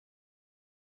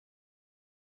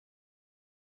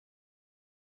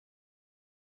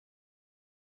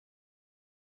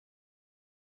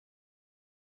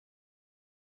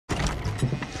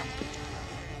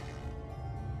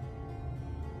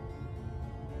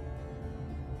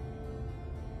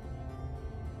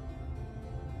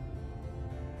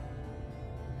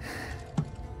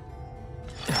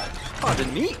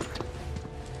than me.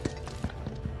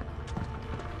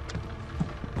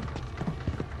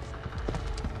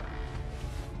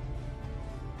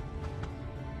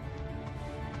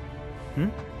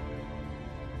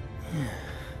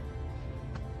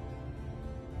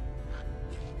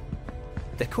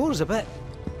 Decor's a bit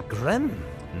grim,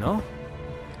 no?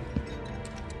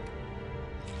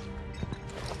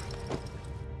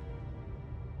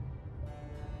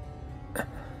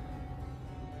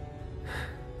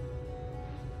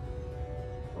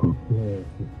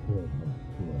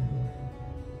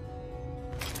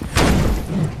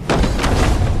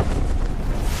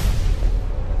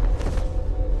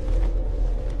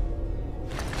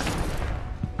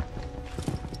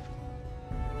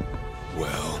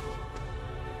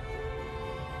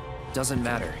 Doesn't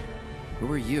matter.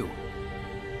 Who are you?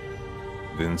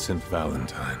 Vincent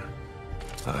Valentine.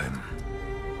 I'm...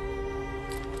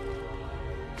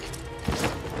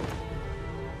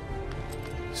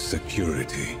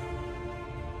 security.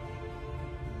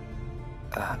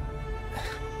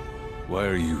 Why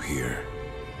are you here?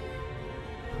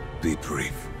 Be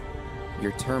brief.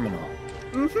 Your terminal.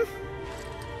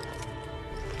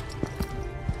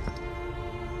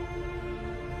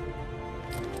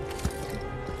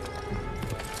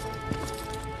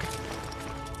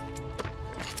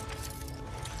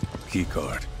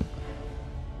 Keycard.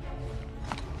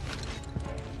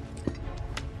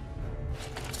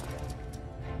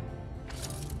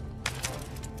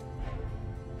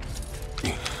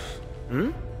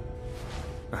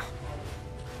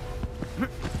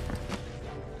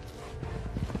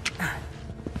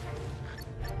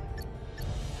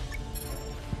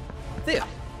 There.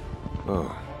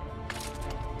 Oh.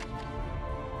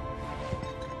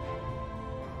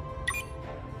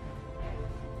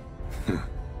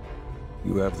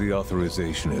 You have the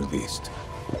authorization at least.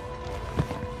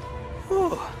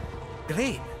 Oh,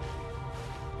 great.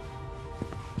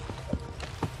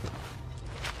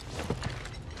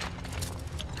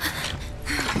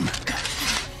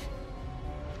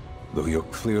 Though you're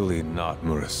clearly not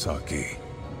Murasaki.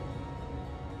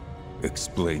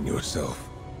 Explain yourself.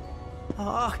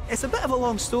 It's a bit of a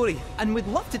long story, and we'd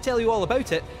love to tell you all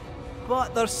about it,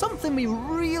 but there's something we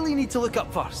really need to look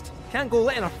up first. Can't go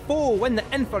letting our foe win the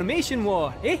information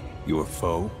war, eh? Your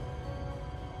foe?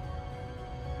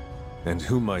 And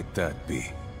who might that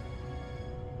be?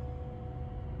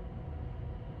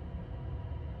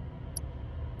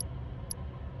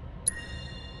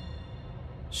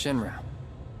 Shinra.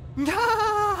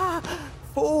 Ah!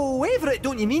 Foe Everett,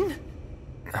 don't you mean?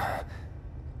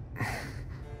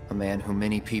 A man who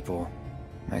many people,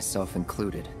 myself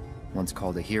included, once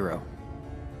called a hero.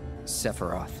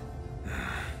 Sephiroth.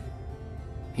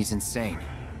 He's insane,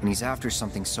 and he's after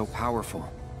something so powerful,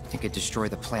 it could destroy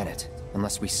the planet,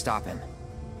 unless we stop him.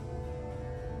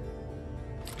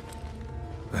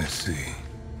 I see.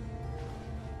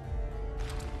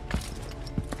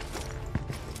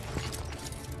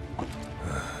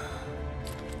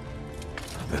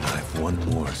 Then I've one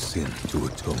more sin to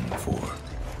atone for.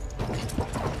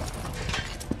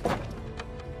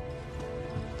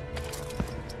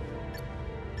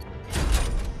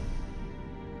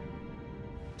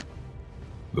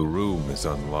 The room is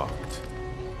unlocked.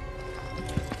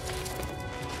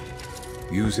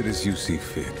 Use it as you see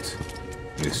fit,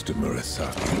 Mr.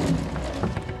 Murasaki.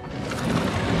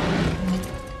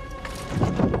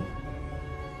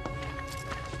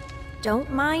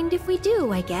 Don't mind if we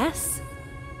do, I guess.